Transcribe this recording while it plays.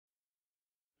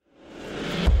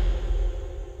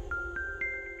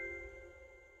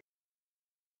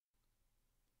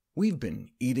We've been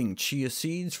eating chia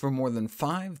seeds for more than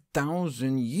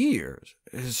 5,000 years,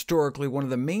 historically one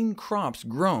of the main crops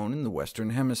grown in the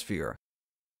Western Hemisphere.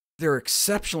 They're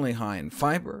exceptionally high in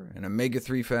fiber and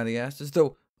omega-3 fatty acids,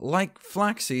 though like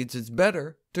flax seeds, it's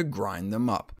better to grind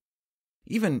them up.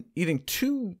 Even eating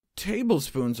 2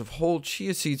 tablespoons of whole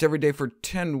chia seeds every day for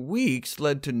 10 weeks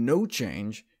led to no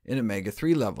change in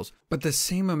omega-3 levels, but the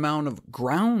same amount of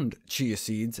ground chia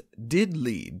seeds did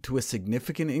lead to a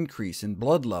significant increase in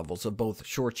blood levels of both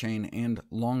short-chain and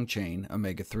long-chain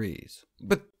omega-3s.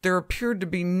 But there appeared to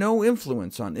be no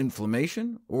influence on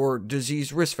inflammation or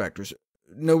disease risk factors,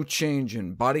 no change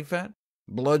in body fat,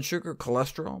 blood sugar,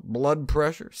 cholesterol, blood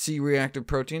pressure, C-reactive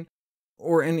protein,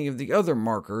 or any of the other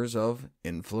markers of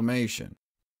inflammation.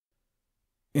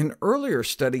 An earlier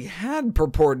study had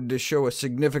purported to show a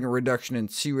significant reduction in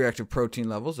C-reactive protein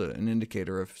levels, an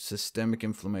indicator of systemic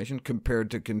inflammation, compared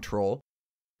to control.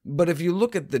 But if you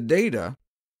look at the data,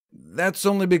 that's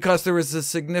only because there was a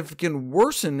significant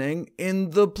worsening in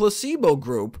the placebo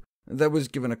group that was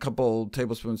given a couple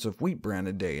tablespoons of wheat bran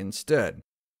a day instead.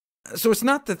 So it's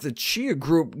not that the chia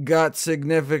group got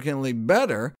significantly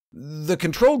better, the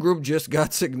control group just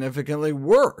got significantly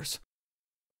worse.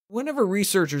 Whenever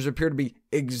researchers appear to be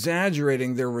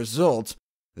exaggerating their results,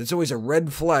 it's always a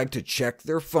red flag to check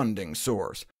their funding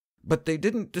source. But they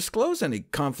didn't disclose any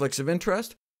conflicts of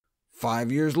interest. 5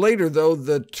 years later, though,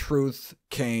 the truth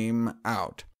came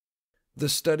out. The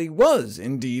study was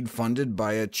indeed funded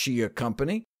by a chia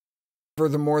company.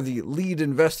 Furthermore, the lead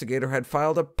investigator had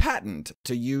filed a patent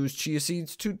to use chia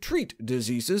seeds to treat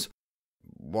diseases.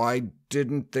 Why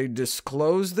didn't they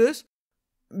disclose this?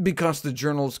 Because the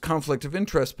journal's conflict of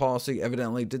interest policy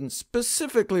evidently didn't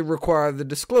specifically require the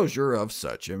disclosure of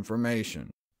such information.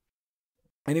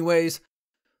 Anyways,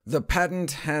 the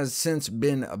patent has since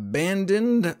been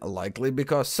abandoned, likely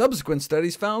because subsequent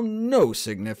studies found no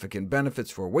significant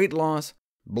benefits for weight loss,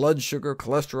 blood sugar,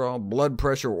 cholesterol, blood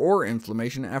pressure, or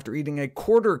inflammation after eating a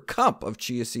quarter cup of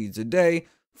chia seeds a day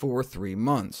for 3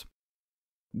 months.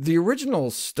 The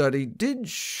original study did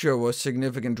show a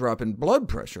significant drop in blood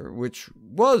pressure, which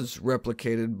was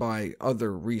replicated by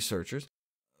other researchers,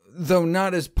 though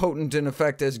not as potent in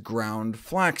effect as ground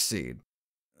flaxseed.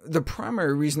 The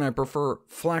primary reason I prefer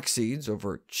flax seeds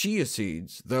over chia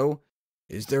seeds, though,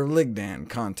 is their lignan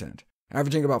content,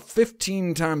 averaging about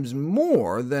 15 times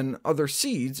more than other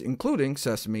seeds, including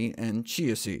sesame and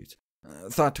chia seeds,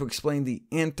 thought to explain the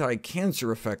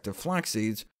anti-cancer effect of flax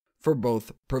seeds for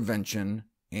both prevention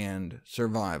and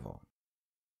survival.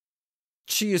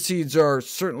 Chia seeds are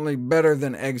certainly better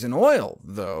than eggs and oil,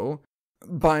 though.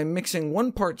 By mixing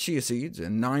 1 part chia seeds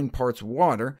and 9 parts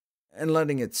water and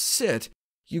letting it sit,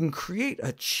 you can create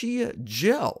a chia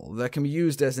gel that can be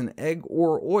used as an egg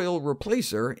or oil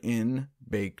replacer in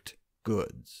baked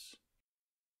goods.